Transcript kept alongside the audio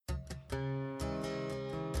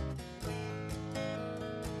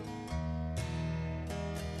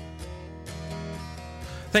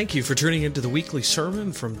Thank you for tuning into the weekly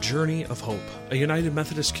sermon from Journey of Hope, a United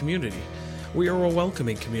Methodist community. We are a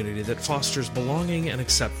welcoming community that fosters belonging and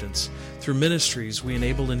acceptance. Through ministries, we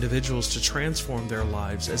enable individuals to transform their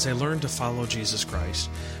lives as they learn to follow Jesus Christ.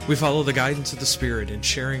 We follow the guidance of the Spirit in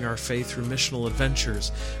sharing our faith through missional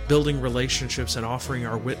adventures, building relationships, and offering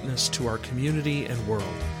our witness to our community and world.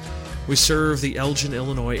 We serve the Elgin,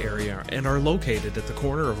 Illinois area and are located at the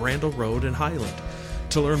corner of Randall Road and Highland.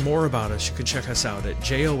 To learn more about us, you can check us out at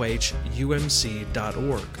johumc.org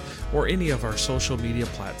or any of our social media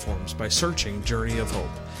platforms by searching Journey of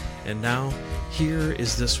Hope. And now, here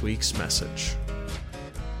is this week's message,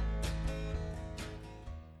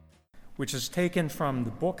 which is taken from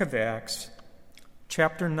the book of Acts,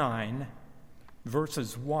 chapter 9,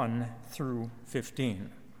 verses 1 through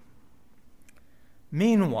 15.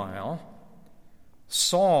 Meanwhile,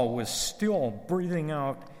 Saul was still breathing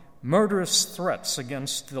out murderous threats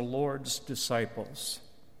against the Lord's disciples.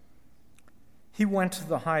 He went to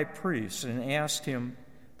the high priest and asked him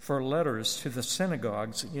for letters to the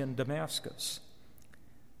synagogues in Damascus,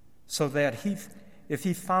 so that if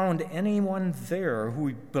he found anyone there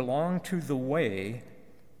who belonged to the way,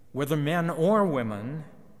 whether men or women,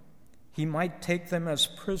 he might take them as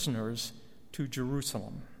prisoners to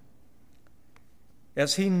Jerusalem.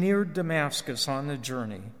 As he neared Damascus on the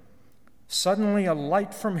journey, suddenly a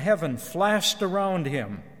light from heaven flashed around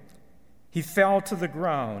him. He fell to the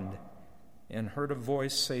ground and heard a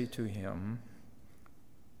voice say to him,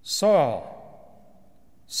 "Saul,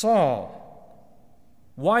 Saul,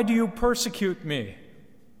 why do you persecute me?"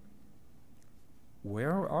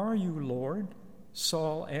 "Where are you, Lord?"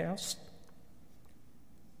 Saul asked.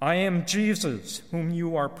 "I am Jesus, whom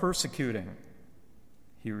you are persecuting,"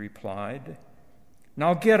 he replied.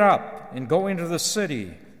 "Now get up and go into the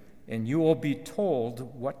city, and you will be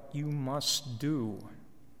told what you must do."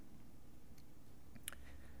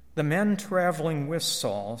 The men traveling with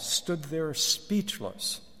Saul stood there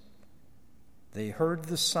speechless. They heard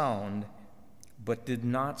the sound, but did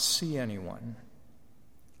not see anyone.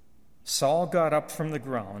 Saul got up from the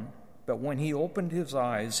ground, but when he opened his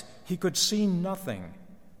eyes, he could see nothing.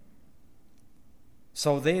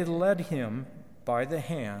 So they led him by the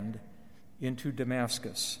hand into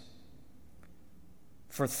Damascus.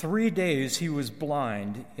 For 3 days he was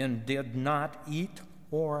blind and did not eat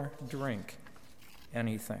or drink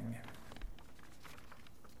anything.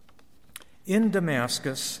 In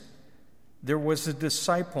Damascus, there was a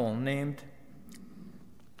disciple named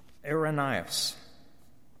Ananias.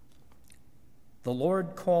 The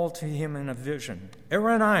Lord called to him in a vision,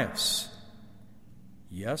 "Ananias."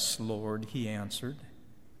 "Yes, Lord," he answered.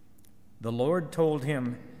 The Lord told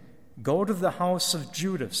him, "Go to the house of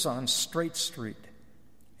Judas on Straight Street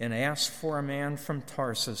and ask for a man from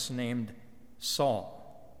Tarsus named Saul,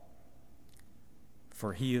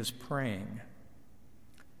 for he is praying.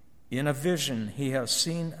 In a vision he has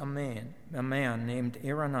seen a man named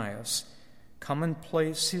Ananias come and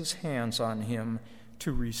place his hands on him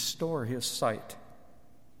to restore his sight."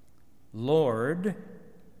 "Lord,"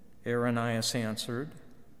 Ananias answered,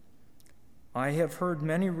 "I have heard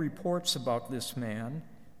many reports about this man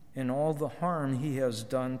and all the harm he has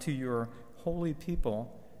done to your holy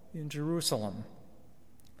people in Jerusalem.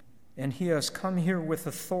 And he has come here with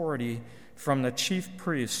authority from the chief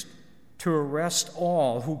priest to arrest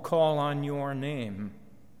all who call on your name."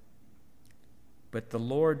 But the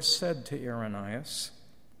Lord said to Ananias,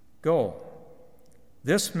 "Go,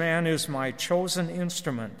 this man is my chosen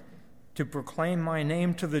instrument to proclaim my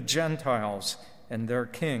name to the Gentiles and their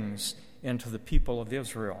kings and to the people of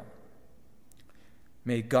Israel."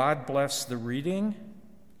 May God bless the reading,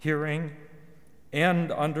 hearing,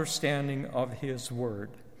 and understanding of his word.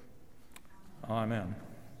 Amen.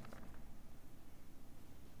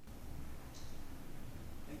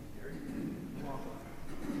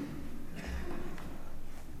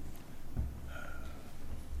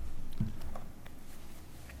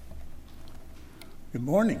 Good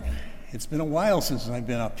morning. It's been a while since I've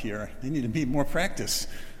been up here. They need to be more practice.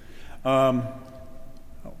 I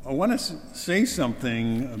want to say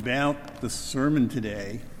something about the sermon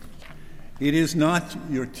today. It is not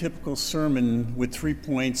your typical sermon with 3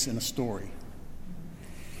 points and a story.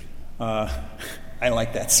 I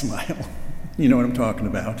like that smile. You know what I'm talking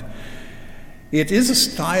about. It is a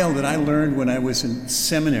style that I learned when I was in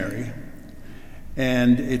seminary,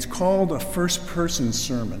 and it's called a first-person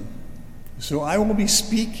sermon. So I will be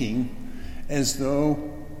speaking as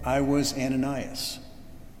though I was Ananias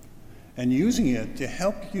and using it to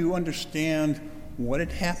help you understand what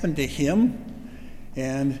had happened to him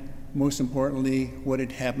and, most importantly, what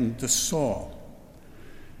had happened to Saul.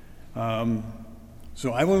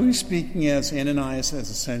 So I will be speaking as Ananias as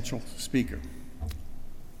a central speaker.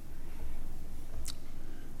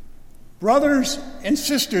 Brothers and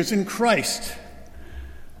sisters in Christ,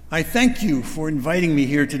 I thank you for inviting me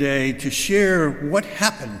here today to share what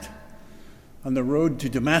happened on the road to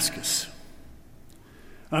Damascus.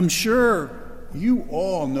 I'm sure you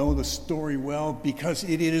all know the story well because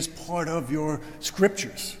it is part of your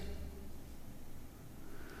scriptures.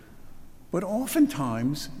 But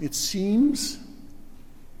oftentimes it seems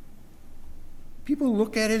people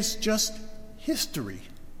look at it as just history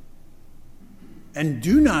and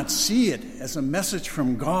do not see it as a message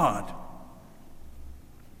from God.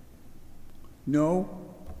 No,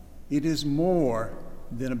 it is more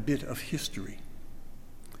than a bit of history.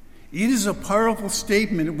 It is a powerful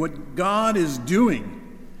statement of what God is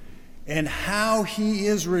doing and how he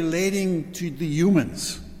is relating to the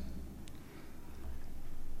humans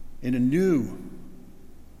in a new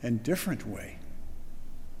and different way.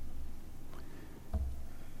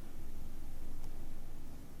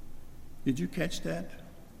 Did you catch that?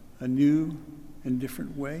 A new and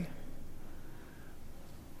different way?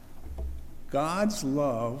 God's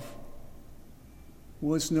love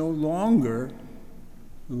was no longer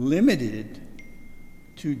limited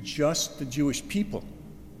to just the Jewish people.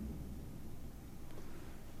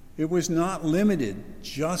 It was not limited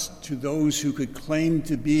just to those who could claim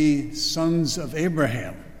to be sons of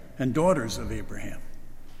Abraham and daughters of Abraham.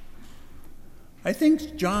 I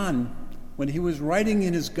think John, when he was writing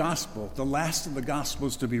in his gospel, the last of the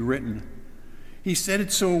gospels to be written, he said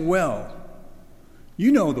it so well.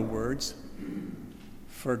 You know the words.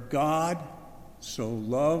 For God so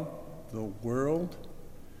loved the world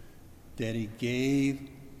that he gave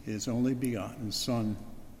his only begotten Son,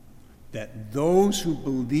 that those who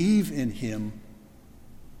believe in him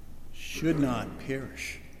should not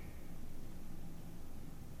perish.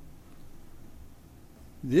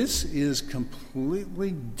 This is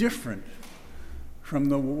completely different from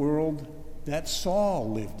the world that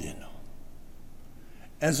Saul lived in.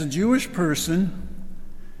 As a Jewish person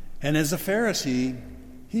and as a Pharisee,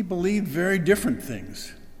 he believed very different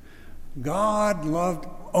things. God loved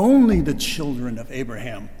only the children of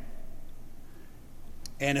Abraham,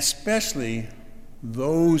 and especially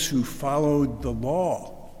those who followed the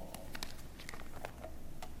law.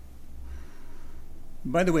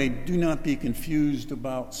 By the way, do not be confused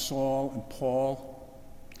about Saul and Paul.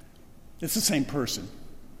 It's the same person.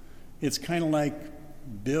 It's kind of like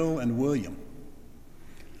Bill and William.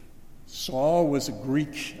 Saul was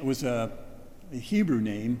a Hebrew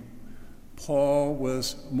name. Paul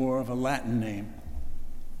was more of a Latin name.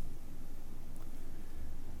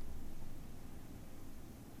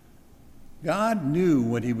 God knew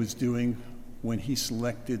what he was doing when he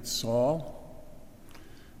selected Saul,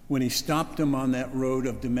 when he stopped him on that road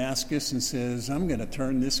of Damascus and says, I'm going to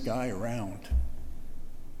turn this guy around.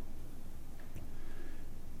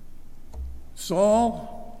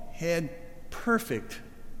 Saul had perfect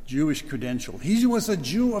Jewish credential. He was a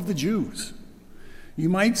Jew of the Jews. You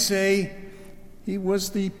might say he was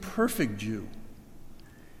the perfect Jew.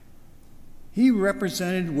 He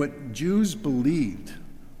represented what Jews believed,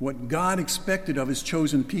 what God expected of his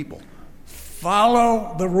chosen people.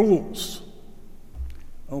 Follow the rules.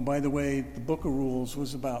 Oh, by the way, the book of rules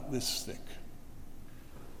was about this thick.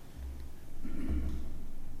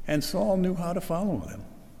 And Saul knew how to follow them.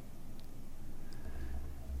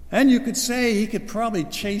 And you could say he could probably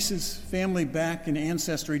chase his family back in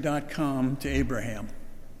Ancestry.com to Abraham.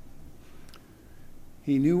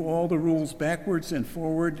 He knew all the rules backwards and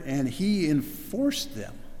forward, and he enforced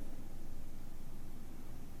them.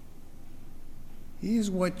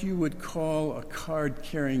 He's what you would call a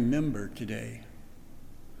card-carrying member today.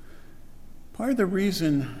 Part of the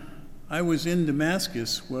reason I was in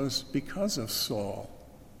Damascus was because of Saul.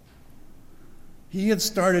 He had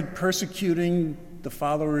started persecuting the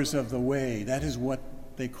followers of the way. That is what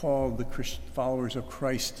they called the followers of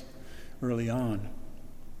Christ early on.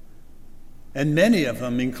 And many of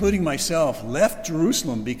them, including myself, left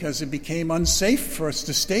Jerusalem because it became unsafe for us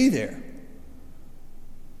to stay there.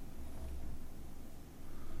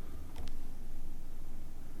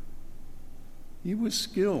 He was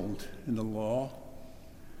skilled in the law,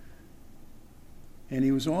 and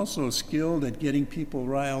he was also skilled at getting people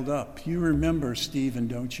riled up. You remember Stephen,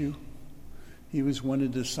 don't you? He was one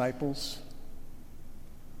of the disciples,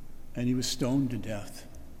 and he was stoned to death.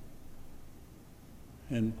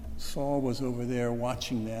 And Saul was over there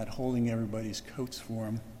watching that, holding everybody's coats for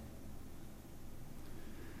him.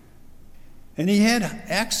 And he had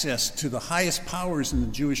access to the highest powers in the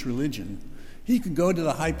Jewish religion. He could go to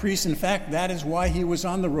the high priest. In fact, that is why he was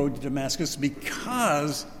on the road to Damascus,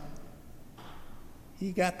 because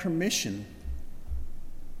he got permission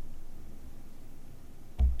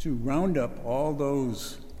to round up all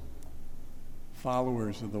those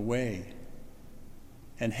followers of the way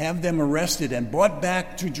and have them arrested and brought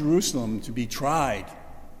back to Jerusalem to be tried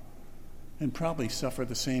and probably suffer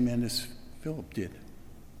the same end as Philip did.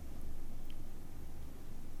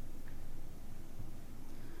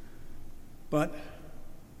 But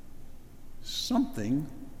something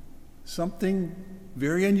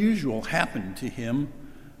very unusual happened to him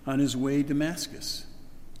on his way to Damascus.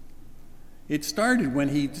 It started when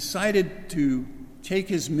he decided to take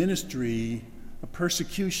his ministry of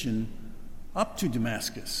persecution up to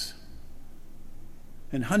Damascus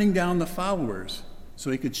and hunting down the followers so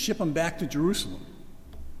he could ship them back to Jerusalem.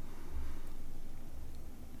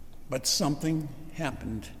 But something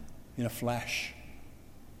happened in a flash.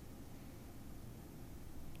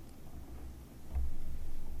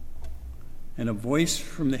 And a voice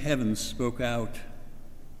from the heavens spoke out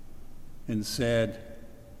and said,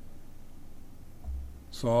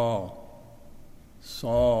 "Saul,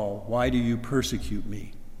 Saul, why do you persecute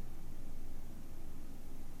me?"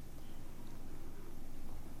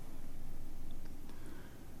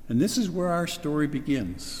 And this is where our story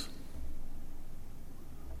begins.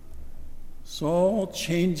 Saul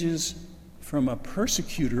changes from a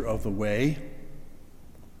persecutor of the way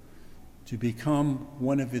to become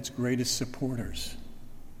one of its greatest supporters.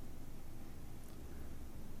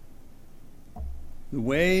 The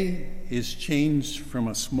way is changed from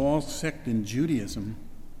a small sect in Judaism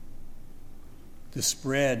to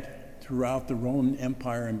spread throughout the Roman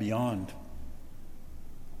Empire and beyond.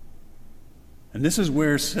 And this is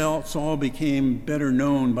where Saul became better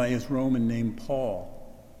known by his Roman name, Paul.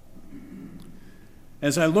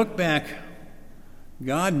 As I look back,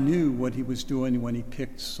 God knew what he was doing when he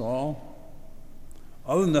picked Saul.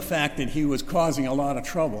 Other than the fact that he was causing a lot of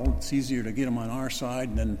trouble, it's easier to get him on our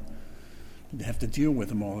side than to have to deal with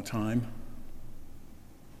him all the time.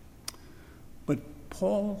 But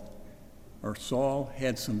Saul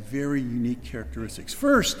had some very unique characteristics.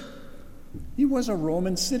 First, he was a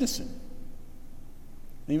Roman citizen.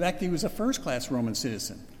 In fact, he was a first-class Roman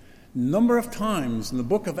citizen. A number of times in the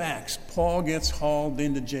book of Acts, Paul gets hauled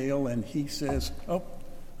into jail and he says, "Oh,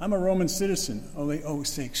 I'm a Roman citizen." They always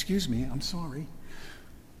say, "Excuse me, I'm sorry."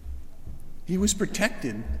 He was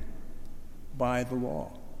protected by the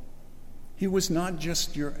law. He was not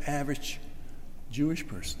just your average Jewish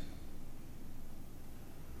person.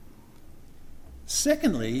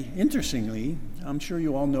 Secondly, interestingly, I'm sure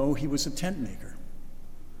you all know he was a tent maker.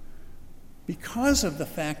 Because of the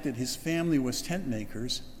fact that his family was tent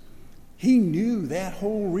makers, he knew that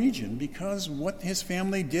whole region because what his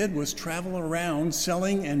family did was travel around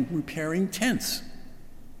selling and repairing tents.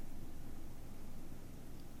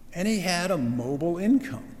 And he had a mobile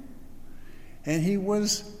income. And he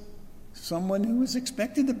was someone who was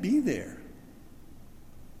expected to be there.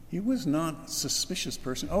 He was not a suspicious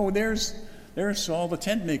person. "Oh, there's Saul the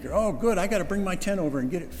tent maker. Oh, good, I got to bring my tent over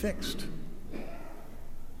and get it fixed."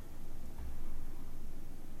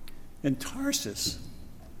 And Tarsus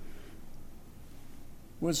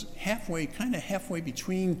was kind of halfway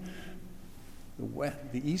between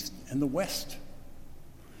the east and the west.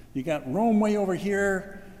 You got Rome way over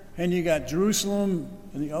here, and you got Jerusalem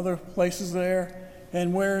and the other places there,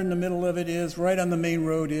 and where in the middle of it is, right on the main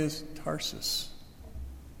road, is Tarsus.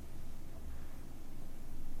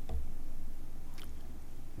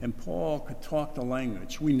 And Paul could talk the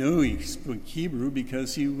language. We knew he spoke Hebrew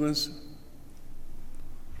because he was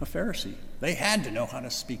a Pharisee. They had to know how to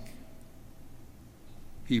speak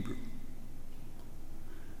Hebrew.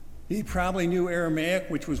 He probably knew Aramaic,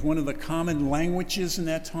 which was one of the common languages in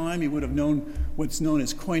that time. He would have known what's known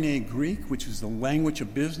as Koine Greek, which is the language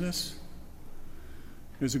of business.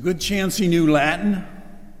 There's a good chance he knew Latin,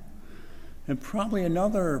 and probably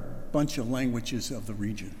another bunch of languages of the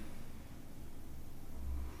region.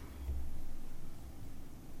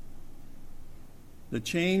 The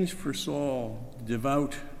change for Saul, the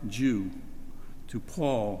devout Jew, to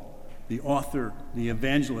Paul, the author, the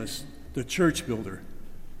evangelist, the church builder,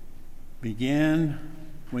 began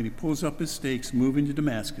when he pulls up his stakes moving to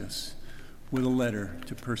Damascus with a letter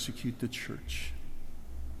to persecute the church.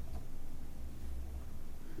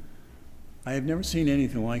 "I have never seen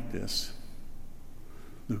anything like this,"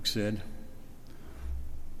 Luke said.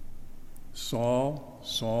 "Saul,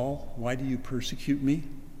 Saul, why do you persecute me?"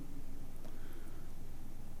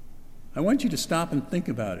 I want you to stop and think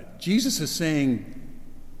about it. Jesus is saying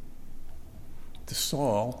to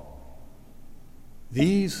Saul,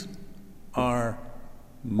 "These are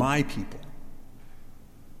my people.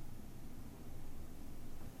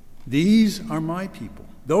 These are my people.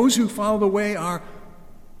 Those who follow the way are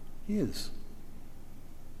his.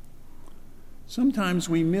 Sometimes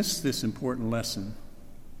we miss this important lesson.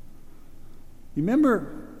 You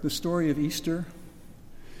remember the story of Easter?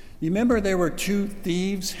 You remember there were two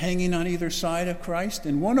thieves hanging on either side of Christ,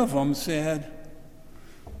 and one of them said,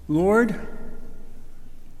 "Lord,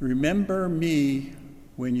 remember me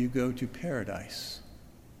when you go to paradise."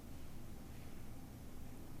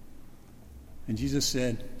 And Jesus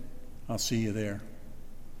said, "I'll see you there."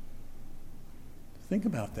 Think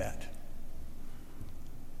about that.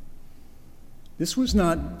 This was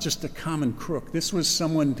not just a common crook. This was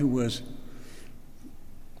someone who was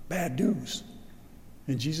bad news.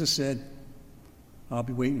 And Jesus said, "I'll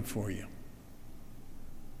be waiting for you."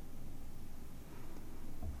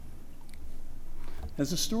 As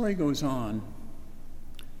the story goes on,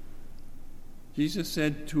 Jesus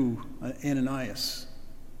said to Ananias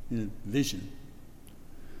in a vision,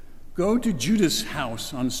 "Go to Judas'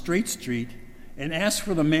 house on Straight Street and ask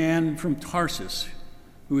for the man from Tarsus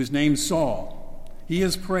who is named Saul. He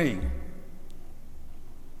is praying."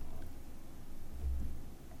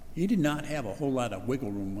 He did not have a whole lot of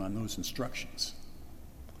wiggle room on those instructions.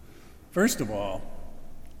 First of all,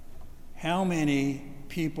 how many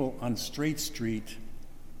people on Straight Street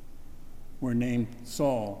were named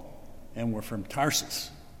Saul and were from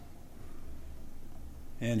Tarsus?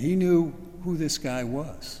 And he knew who this guy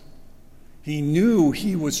was. He knew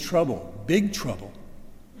he was trouble, big trouble.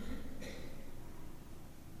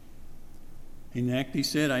 In fact, he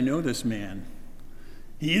said, "I know this man.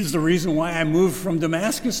 He is the reason why I moved from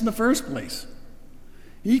Damascus in the first place.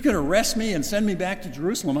 He could arrest me and send me back to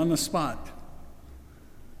Jerusalem on the spot."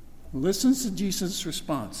 Listen to Jesus'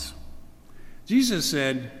 response. Jesus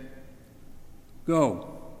said,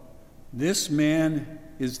 "Go. This man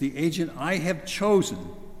is the agent I have chosen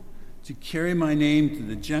to carry my name to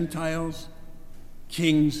the Gentiles,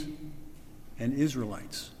 kings, and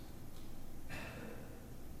Israelites."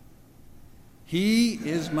 He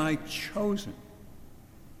is my chosen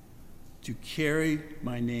to carry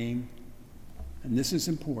my name, and this is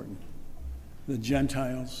important, the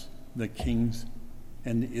Gentiles, the kings,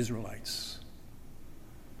 and the Israelites.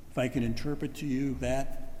 If I can interpret to you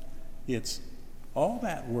that, it's all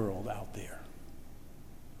that world out there.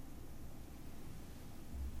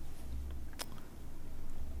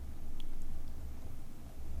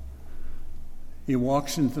 He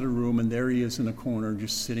walks into the room, and there he is in a corner,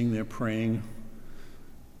 just sitting there praying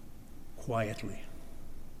quietly.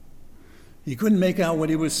 He couldn't make out what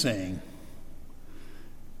he was saying.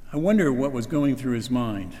 I wonder what was going through his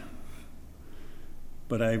mind.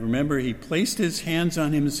 But I remember he placed his hands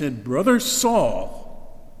on him and said, "Brother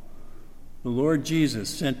Saul, the Lord Jesus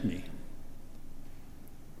sent me.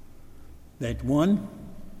 That one,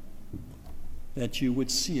 that you would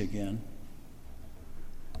see again,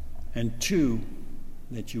 and two,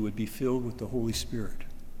 that you would be filled with the Holy Spirit."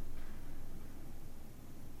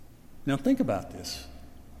 Now think about this.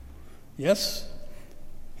 Yes,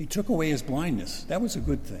 he took away his blindness. That was a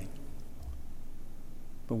good thing.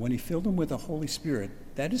 But when he filled him with the Holy Spirit,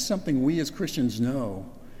 that is something we as Christians know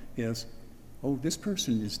is, oh, this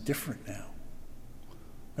person is different now.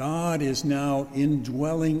 God is now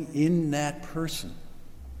indwelling in that person.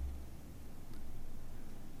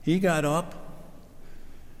 He got up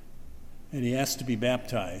and he asked to be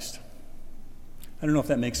baptized. I don't know if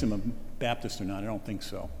that makes him a Baptist or not. I don't think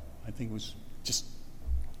so. I think it was just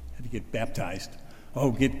had to get baptized.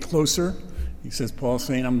 Oh, get closer. He says, Paul's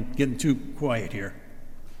saying, I'm getting too quiet here.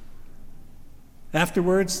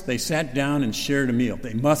 Afterwards, they sat down and shared a meal.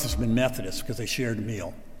 They must have been Methodists because they shared a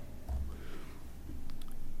meal.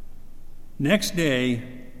 Next day,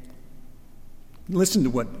 listen to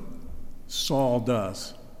what Saul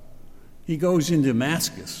does. He goes into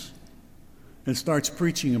Damascus and starts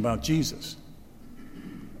preaching about Jesus.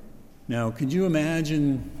 Now, could you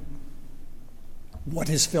imagine what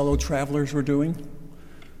his fellow travelers were doing?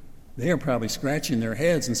 They are probably scratching their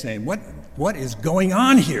heads and saying, what is going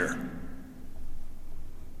on here?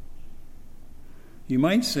 You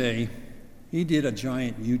might say he did a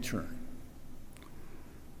giant U-turn.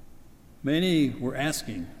 Many were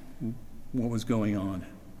asking what was going on.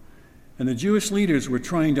 And the Jewish leaders were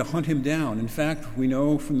trying to hunt him down. In fact, we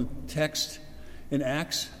know from the text in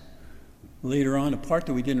Acts, later on, a part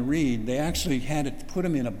that we didn't read, they actually had to put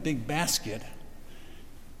him in a big basket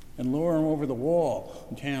and lower him over the wall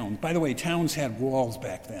in town. By the way, towns had walls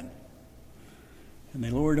back then. And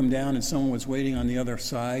they lowered him down, and someone was waiting on the other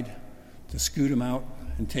side to scoot him out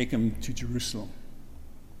and take him to Jerusalem.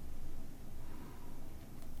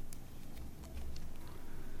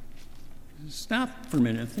 Stop for a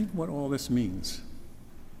minute and think what all this means.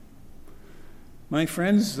 My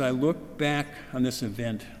friends, as I look back on this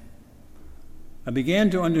event, I began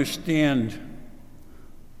to understand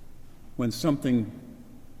when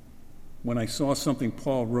I saw something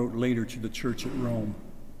Paul wrote later to the church at Rome.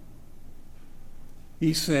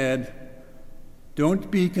 He said, "Don't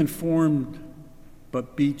be conformed,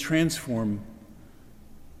 but be transformed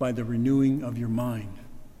by the renewing of your mind."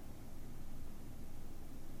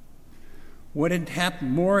 What had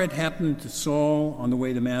happened to Saul on the way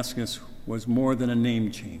to Damascus was more than a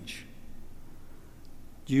name change.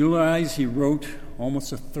 Do you realize he wrote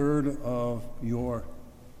almost a third of your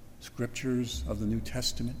scriptures of the New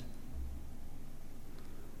Testament?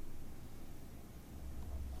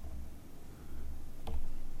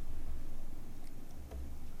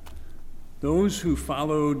 Those who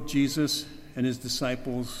followed Jesus and his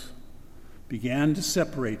disciples began to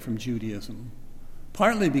separate from Judaism,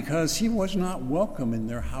 partly because he was not welcome in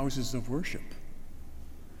their houses of worship.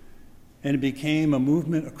 And it became a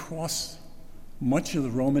movement across much of the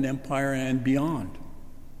Roman Empire and beyond.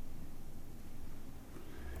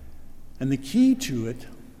 And the key to it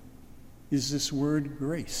is this word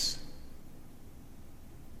grace.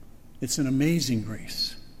 It's an amazing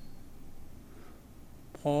grace.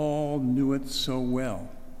 Paul knew it so well.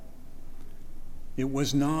 It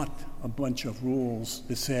was not a bunch of rules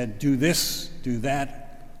that said, do this, do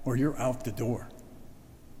that, or you're out the door.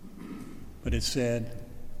 But it said,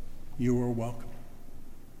 you are welcome.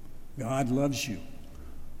 God loves you.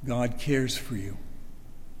 God cares for you.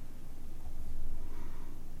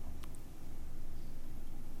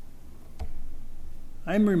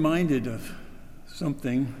 I'm reminded of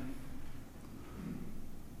something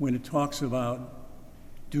when it talks about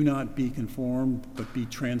do not be conformed, but be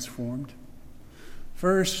transformed.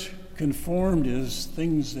 First, conformed is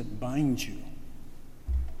things that bind you,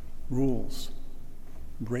 rules,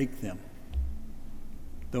 break them.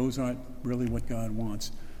 Those aren't really what God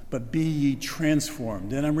wants. But be ye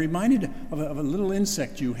transformed. And I'm reminded of a little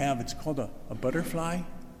insect you have. It's called a butterfly.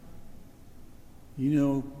 You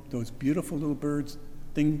know, those beautiful little birds,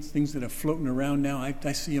 things that are floating around now.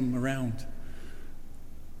 I see them around.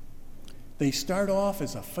 They start off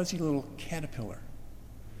as a fuzzy little caterpillar.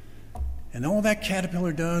 And all that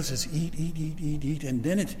caterpillar does is eat, and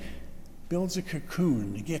then it builds a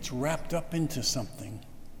cocoon. It gets wrapped up into something.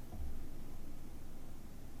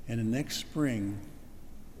 And the next spring,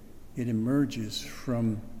 it emerges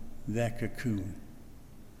from that cocoon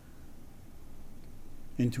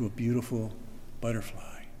into a beautiful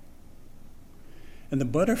butterfly. And the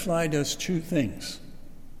butterfly does two things.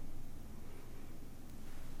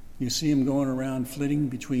 You see him going around flitting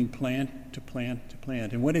between plant to plant to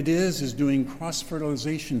plant. And what it is doing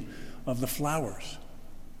cross-fertilization of the flowers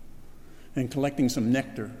and collecting some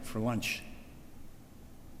nectar for lunch.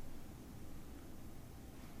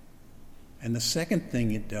 And the second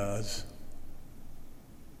thing it does,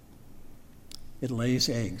 it lays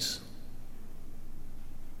eggs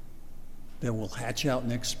that will hatch out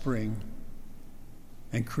next spring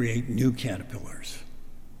and create new caterpillars.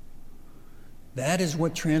 That is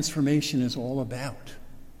what transformation is all about.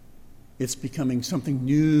 It's becoming something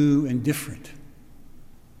new and different.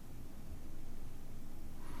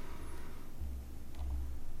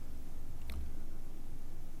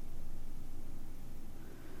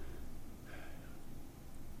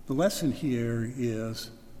 The lesson here is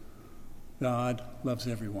God loves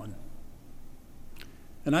everyone.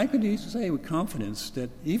 And I could say with confidence that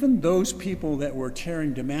even those people that were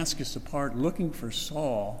tearing Damascus apart looking for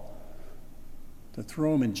Saul to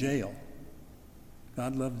throw him in jail,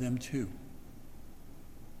 God loved them too.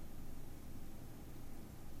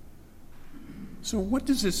 So what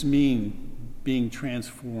does this mean, being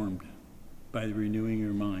transformed by the renewing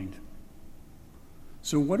your mind?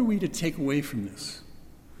 So what are we to take away from this?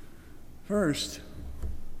 First,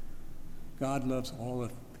 God loves all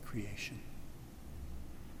of the creation.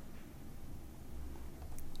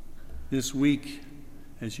 This week,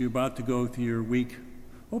 as you're about to go through your week,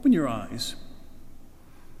 open your eyes.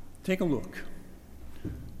 Take a look.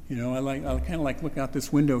 You know, I kind of like look out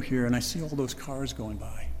this window here and I see all those cars going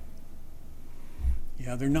by.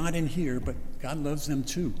 Yeah, they're not in here, but God loves them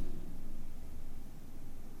too.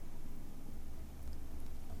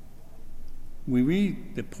 We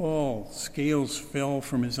read that Paul's scales fell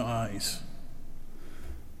from his eyes.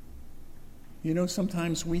 You know,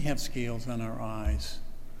 sometimes we have scales on our eyes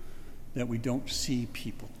that we don't see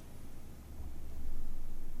people.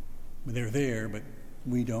 They're there, but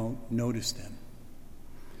we don't notice them.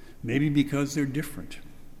 Maybe because they're different.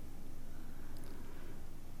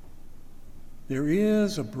 There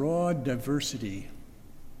is a broad diversity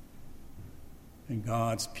in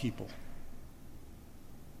God's people.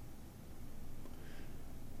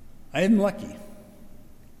 I am lucky.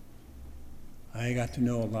 I got to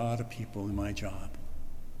know a lot of people in my job.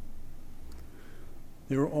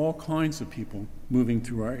 There were all kinds of people moving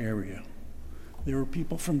through our area. There were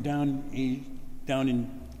people from down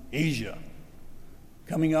in Asia,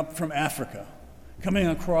 coming up from Africa, coming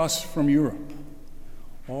across from Europe.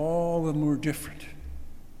 All of them were different.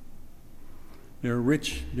 They were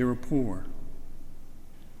rich, they were poor.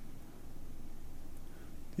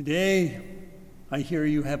 Today, I hear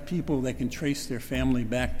you have people that can trace their family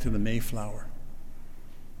back to the Mayflower.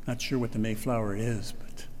 Not sure what the Mayflower is,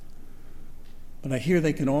 but I hear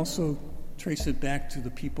they can also trace it back to the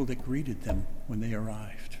people that greeted them when they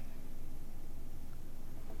arrived.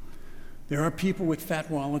 There are people with fat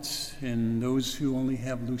wallets and those who only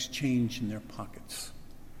have loose change in their pockets.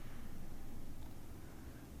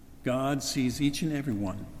 God sees each and every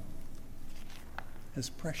one as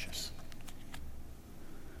precious.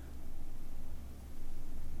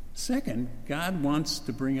 Second, God wants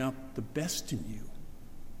to bring out the best in you.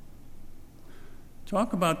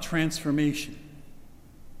 Talk about transformation.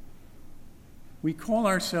 We call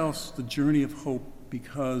ourselves the Journey of Hope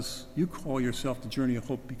because you call yourself the Journey of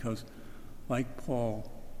Hope because, like Paul,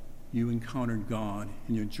 you encountered God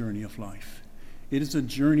in your journey of life. It is a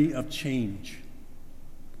journey of change,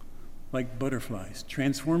 like butterflies,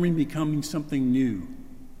 transforming, becoming something new,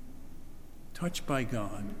 touched by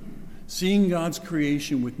God, seeing God's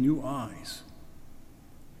creation with new eyes,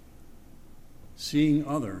 seeing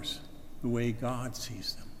others the way God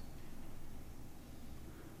sees them.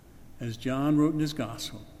 As John wrote in his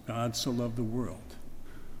gospel, God so loved the world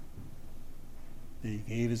that he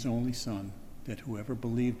gave his only Son, that whoever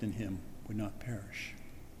believed in him would not perish.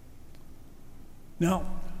 Now,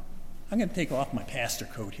 I'm going to take off my pastor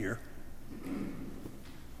coat here.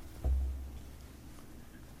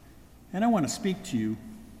 And I want to speak to you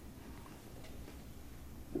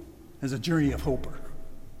as a journey of hoper.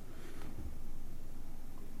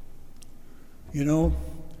 You know,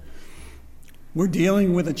 we're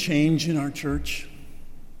dealing with a change in our church,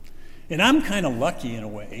 and I'm kind of lucky in a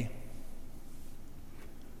way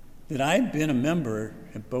that I've been a member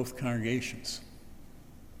at both congregations.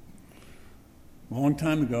 A long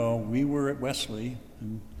time ago, we were at Wesley,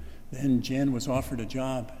 and then Jen was offered a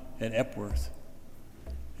job at Epworth,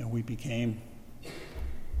 and we became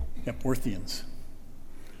Epworthians.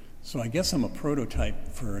 So I guess I'm a prototype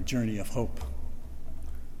for a journey of hope.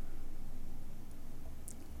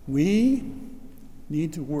 We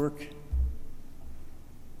need to work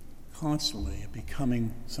constantly at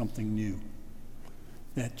becoming something new,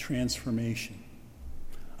 that transformation.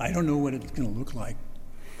 I don't know what it's going to look like,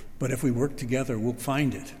 but if we work together, we'll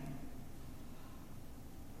find it.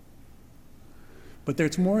 But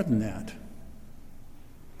there's more than that.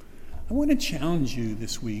 I want to challenge you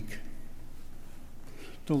this week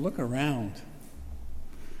to look around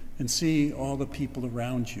and see all the people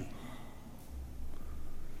around you.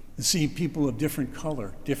 To see people of different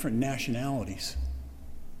color, different nationalities,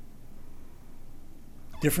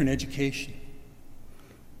 different education,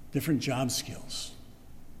 different job skills.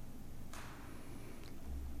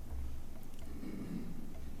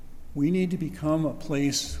 We need to become a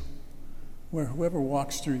place where whoever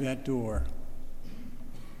walks through that door,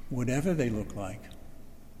 whatever they look like,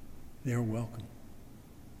 they're welcome.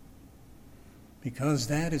 Because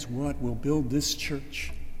that is what will build this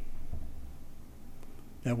church,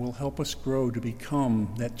 that will help us grow to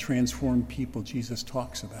become that transformed people Jesus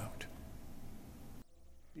talks about.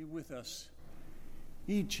 Be with us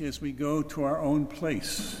each as we go to our own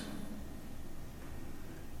place.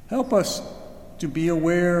 Help us to be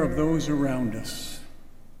aware of those around us.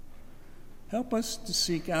 Help us to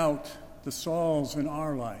seek out the Sauls in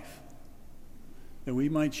our life, that we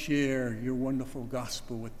might share your wonderful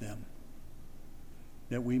gospel with them,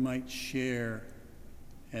 that we might share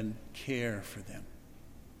and care for them.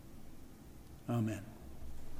 Amen.